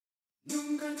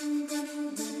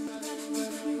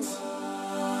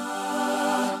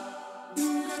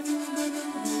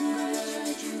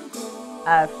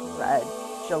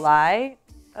July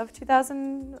of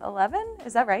 2011,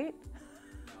 is that right?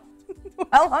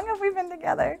 How long have we been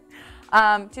together?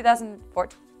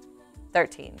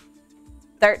 2014,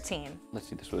 13. Let's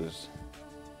see, this was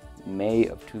May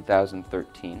of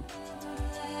 2013.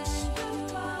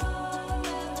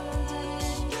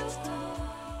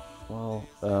 Well,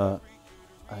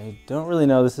 I don't really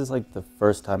know. This is like the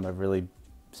first time I've really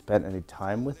spent any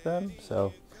time with them,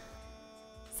 so.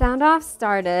 Sound Off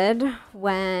started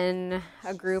when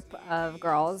a group of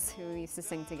girls who used to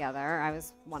sing together, I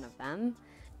was one of them.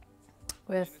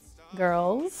 With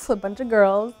girls, a bunch of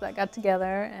girls that got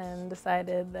together and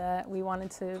decided that we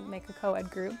wanted to make a co-ed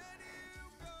group.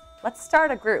 Let's start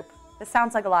a group. This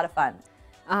sounds like a lot of fun.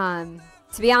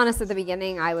 To be honest, at the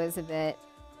beginning, I was a bit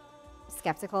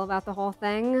skeptical about the whole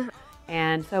thing.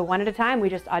 And so one at a time, we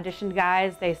just auditioned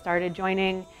guys, they started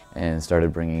joining. And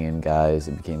started bringing in guys,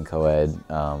 it became co-ed,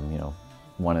 you know,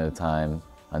 one at a time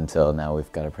until now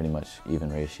we've got a pretty much even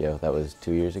ratio. That was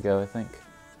 2 years ago, I think.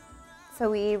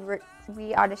 So we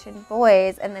auditioned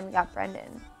boys and then we got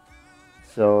Brendan.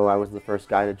 So I was the first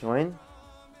guy to join,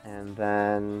 and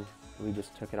then we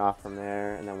just took it off from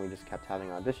there, and then we just kept having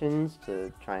auditions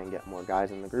to try and get more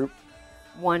guys in the group.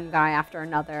 One guy after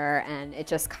another, and it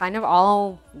just kind of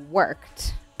all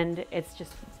worked. And it's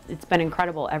been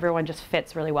incredible. Everyone just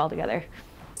fits really well together.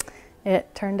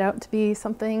 It turned out to be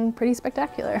something pretty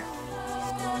spectacular.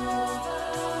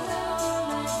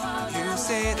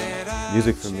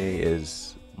 Music for me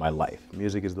is my life.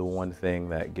 Music is the one thing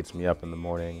that gets me up in the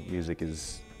morning. Music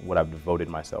is what I've devoted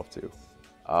myself to.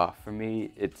 For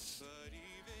me,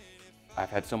 I've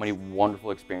had so many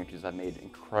wonderful experiences. I've made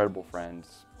incredible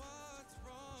friends.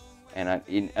 And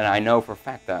I know for a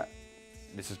fact that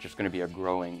this is just going to be a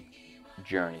growing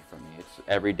journey for me. It's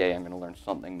every day I'm going to learn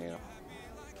something new.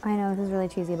 I know this is really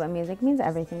cheesy, but music means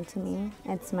everything to me.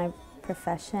 It's my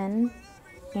profession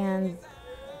and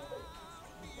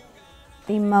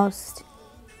the most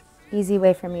easy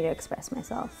way for me to express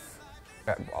myself.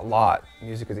 A lot.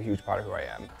 Music is a huge part of who I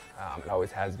am. It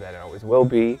always has been and always will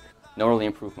be. Not only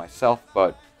improve myself,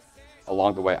 but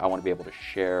along the way I want to be able to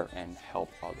share and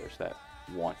help others that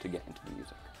want to get into the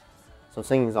music. So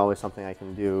singing is always something I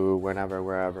can do whenever,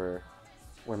 wherever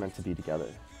we're meant to be together.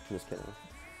 I'm just kidding.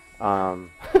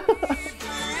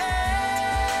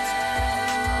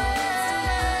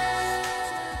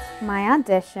 My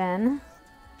audition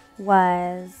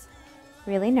was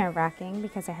really nerve-wracking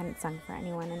because I hadn't sung for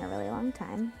anyone in a really long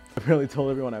time. I really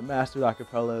told everyone I mastered a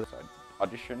cappella. So I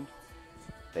auditioned.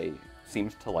 They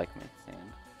seemed to like me,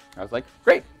 and I was like,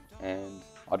 great. And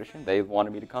auditioned. They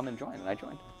wanted me to come and join, and I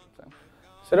joined. So.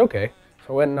 I said, okay.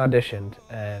 So I went and auditioned,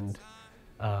 and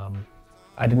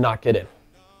I did not get in.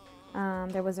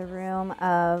 There was a room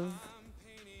of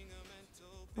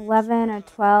 11 or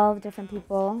 12 different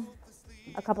people,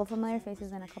 a couple familiar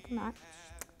faces and a couple not.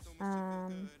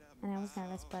 And I was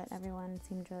nervous, but everyone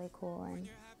seemed really cool and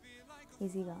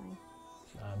easygoing.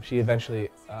 She eventually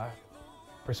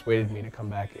persuaded me to come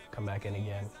back in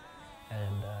again,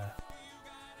 and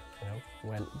you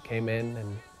know, came in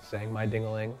and sang My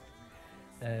Ding-a-Ling,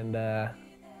 and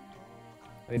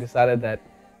they decided that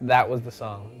that was the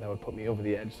song that would put me over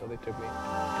the edge, so they took me.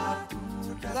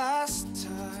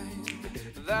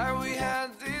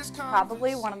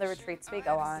 Probably one of the retreats we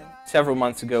go on. Several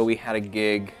months ago we had a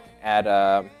gig at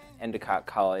Endicott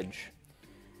College,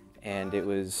 and it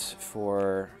was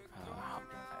for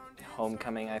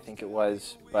homecoming, I think it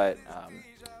was, but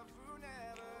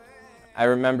I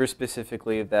remember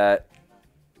specifically that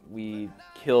we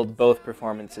killed both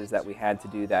performances that we had to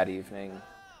do that evening,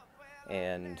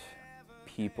 and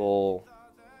people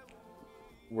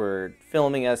were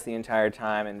filming us the entire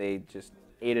time, and they just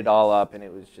ate it all up, and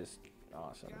it was just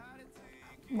awesome.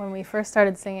 When we first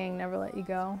started singing Never Let You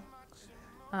Go,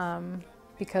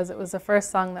 because it was the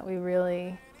first song that we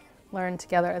really learned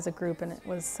together as a group, and it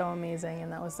was so amazing,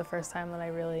 and that was the first time that I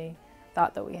really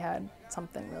thought that we had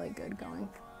something really good going.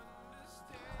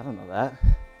 I don't know that.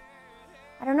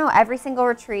 I don't know, every single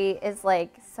retreat is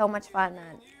like so much fun,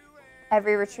 and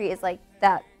every retreat is like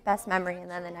that best memory, and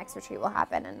then the next retreat will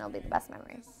happen and it'll be the best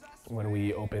memory. When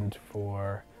we opened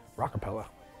for rockapella,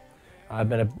 I've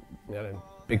been a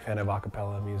big fan of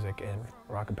acapella music and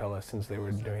rockapella since they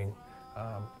were doing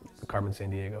the Carmen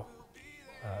Sandiego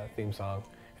theme song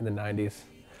in the 90s,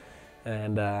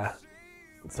 and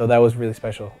so that was really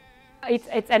special.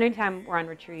 It's anytime we're on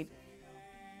retreat.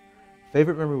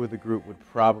 Favorite memory with the group would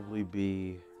probably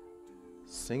be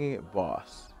singing at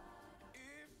Boss.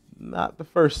 Not the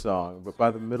first song, but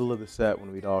by the middle of the set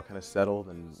when we'd all kind of settled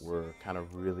and were kind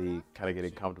of really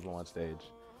getting comfortable on stage.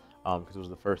 Because it was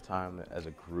the first time that as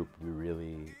a group we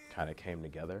really kind of came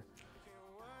together.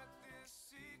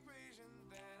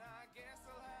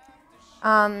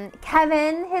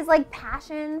 Kevin, his like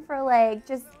passion for like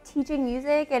just teaching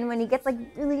music, and when he gets like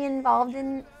really involved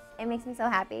in it, makes me so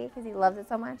happy because he loves it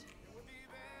so much.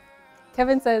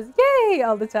 Kevin says, "Yay!"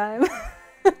 all the time.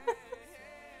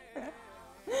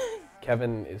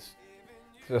 Kevin is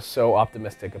just so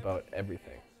optimistic about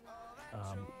everything.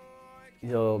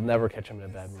 You'll never catch him in a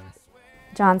bad mood.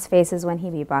 John's face is when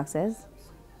he beatboxes.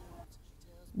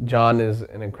 John is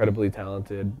an incredibly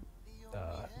talented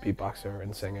beatboxer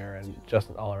and singer and just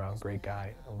an all-around great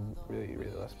guy. I really,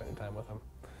 really love spending time with him.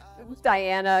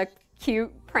 Diana,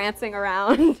 cute, prancing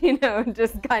around, you know,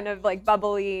 just kind of like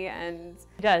bubbly and...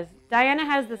 She does. Diana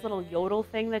has this little yodel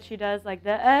thing that she does, like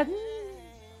the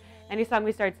any song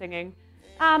we start singing,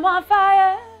 I'm on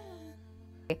fire.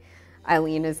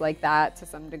 Eileen is like that to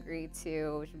some degree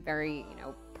too. She's very, you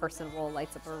know, personable,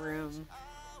 lights up a room.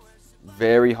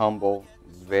 Very humble,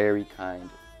 very kind,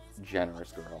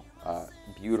 generous girl.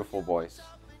 Beautiful voice.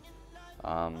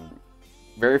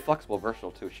 Very flexible,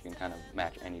 versatile too. She can kind of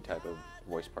match any type of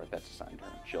voice part that's assigned to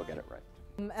her. She'll get it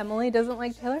right. Emily doesn't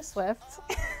like Taylor Swift.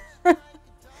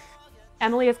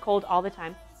 Emily is cold all the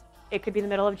time. It could be the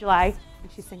middle of July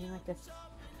and she's singing like this.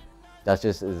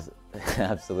 Duchess is an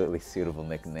absolutely suitable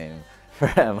nickname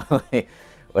for Emily.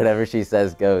 Whatever she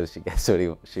says goes. She gets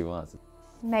what she wants.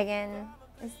 Megan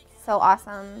is so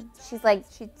awesome. She's like,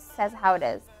 she says how it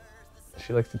is.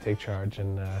 She likes to take charge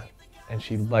and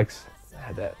she likes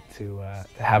to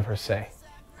have her say.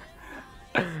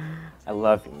 I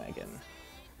love you, Megan.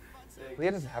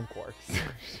 Leah doesn't have quirks.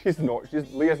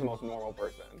 Leah's the most normal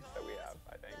person that we have,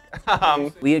 I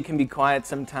think. Leah can be quiet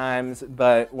sometimes,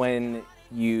 but when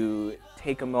you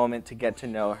take a moment to get to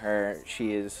know her,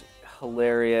 she is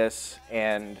hilarious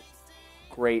and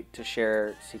great to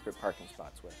share secret parking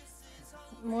spots with.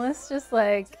 Melissa's just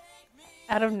like,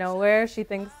 out of nowhere, she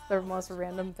thinks the most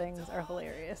random things are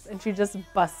hilarious, and she just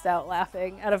busts out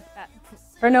laughing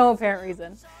for no apparent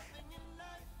reason.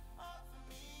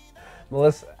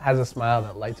 Melissa has a smile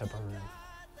that lights up her room.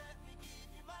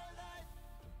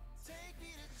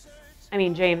 I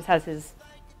mean, James has his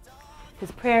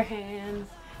prayer hands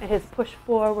and his push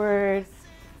forwards.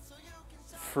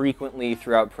 Frequently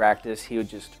throughout practice, he would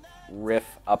just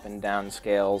riff up and down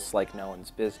scales like no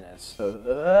one's business.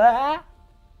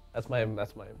 That's my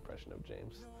impression of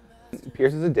James.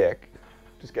 Pearse is a dick.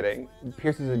 Just kidding.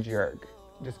 Pearse is a jerk.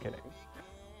 Just kidding.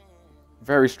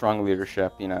 Very strong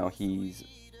leadership, you know, he's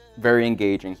very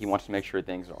engaging. He wants to make sure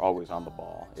things are always on the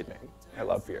ball. I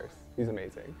love Pearse. He's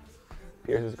amazing.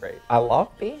 Pearse is great. I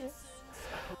love Pearse.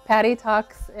 Patty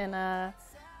talks in an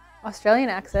Australian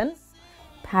accent.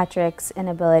 Patrick's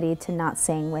inability to not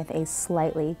sing with a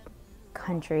slightly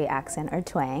country accent or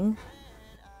twang.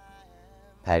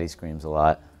 Patty screams a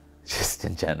lot, just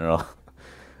in general.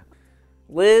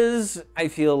 Liz, I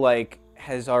feel like,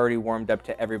 has already warmed up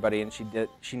to everybody, and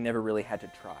she never really had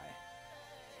to try.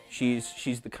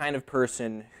 She's the kind of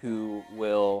person who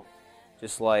will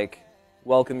just like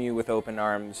welcome you with open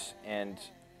arms and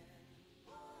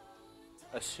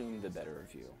assume the better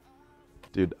of you.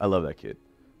 Dude, I love that kid.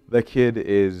 That kid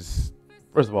is,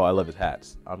 first of all, I love his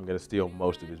hats. I'm gonna steal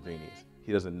most of his beanies.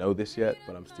 He doesn't know this yet,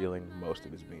 but I'm stealing most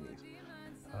of his beanies.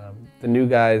 The new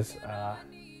guys,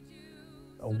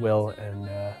 Will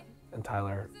and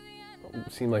Tyler,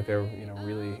 seem like they're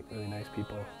really nice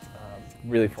people,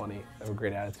 really funny, have a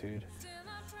great attitude.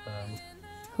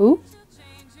 Who?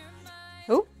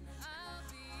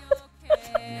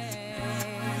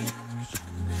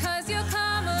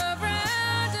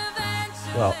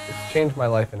 Well, it's changed my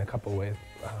life in a couple ways.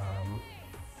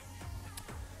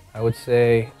 I would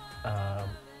say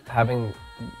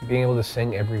being able to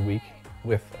sing every week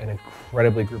with an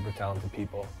incredibly group of talented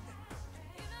people.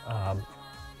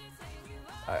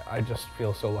 I just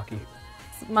feel so lucky.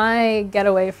 It's my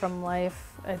getaway from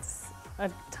life. It's a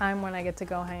time when I get to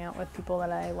go hang out with people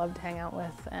that I love to hang out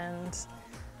with and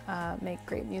make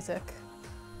great music.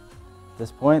 At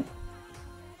this point,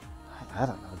 I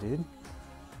don't know, dude.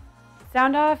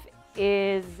 Sound Off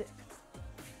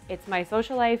it's my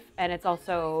social life and it's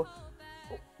also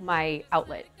my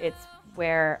outlet. It's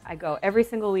where I go every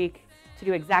single week to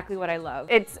do exactly what I love.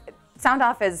 Sound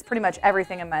Off is pretty much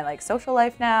everything in my like social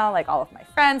life now, like all of my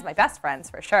friends, my best friends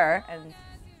for sure.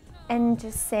 And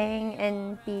just sing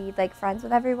and be like friends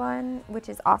with everyone, which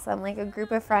is awesome. Like a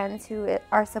group of friends who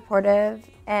are supportive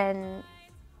and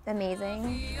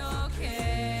amazing.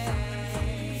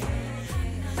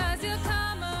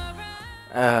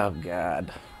 Oh,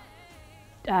 God.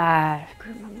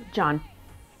 John.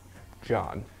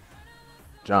 John.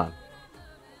 John.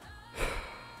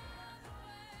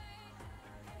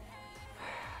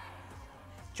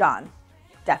 John.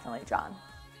 Definitely John.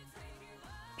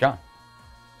 John.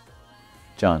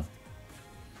 John.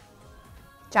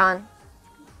 John.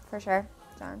 For sure.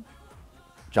 John.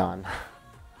 John.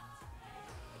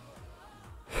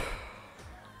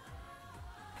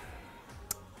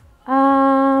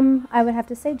 I would have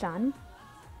to say John.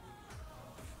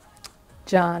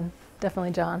 John.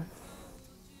 Definitely John.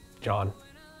 John.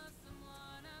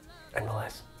 And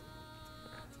Melissa.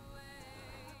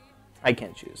 I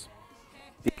can't choose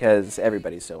because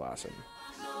everybody's so awesome.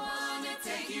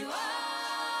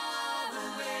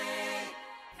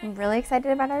 I'm really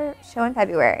excited about our show in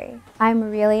February. I'm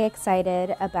really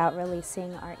excited about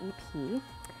releasing our EP,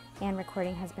 and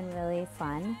recording has been really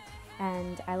fun.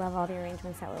 And I love all the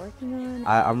arrangements that we're working on.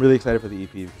 I'm really excited for the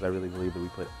EP because I really believe that we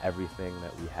put everything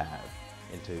that we have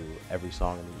into every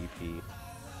song in the EP.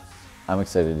 I'm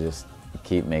excited to just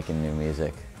keep making new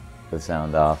music. The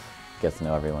Sound Off, get to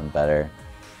know everyone better.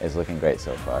 It's looking great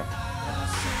so far.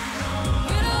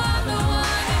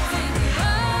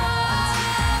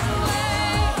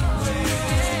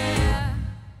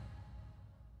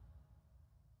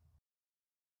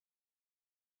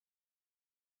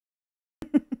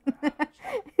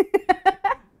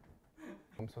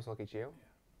 I'm supposed to look at you?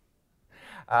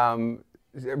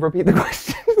 Repeat the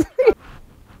question.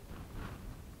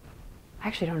 I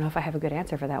actually don't know if I have a good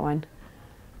answer for that one.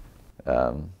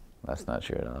 That's not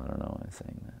true at all. I don't know why I'm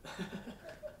saying that.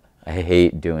 I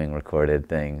hate doing recorded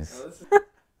things.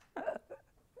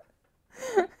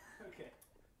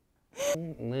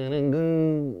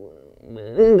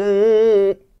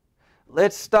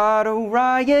 Let's start a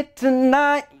riot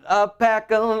tonight, a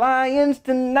pack of lions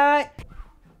tonight.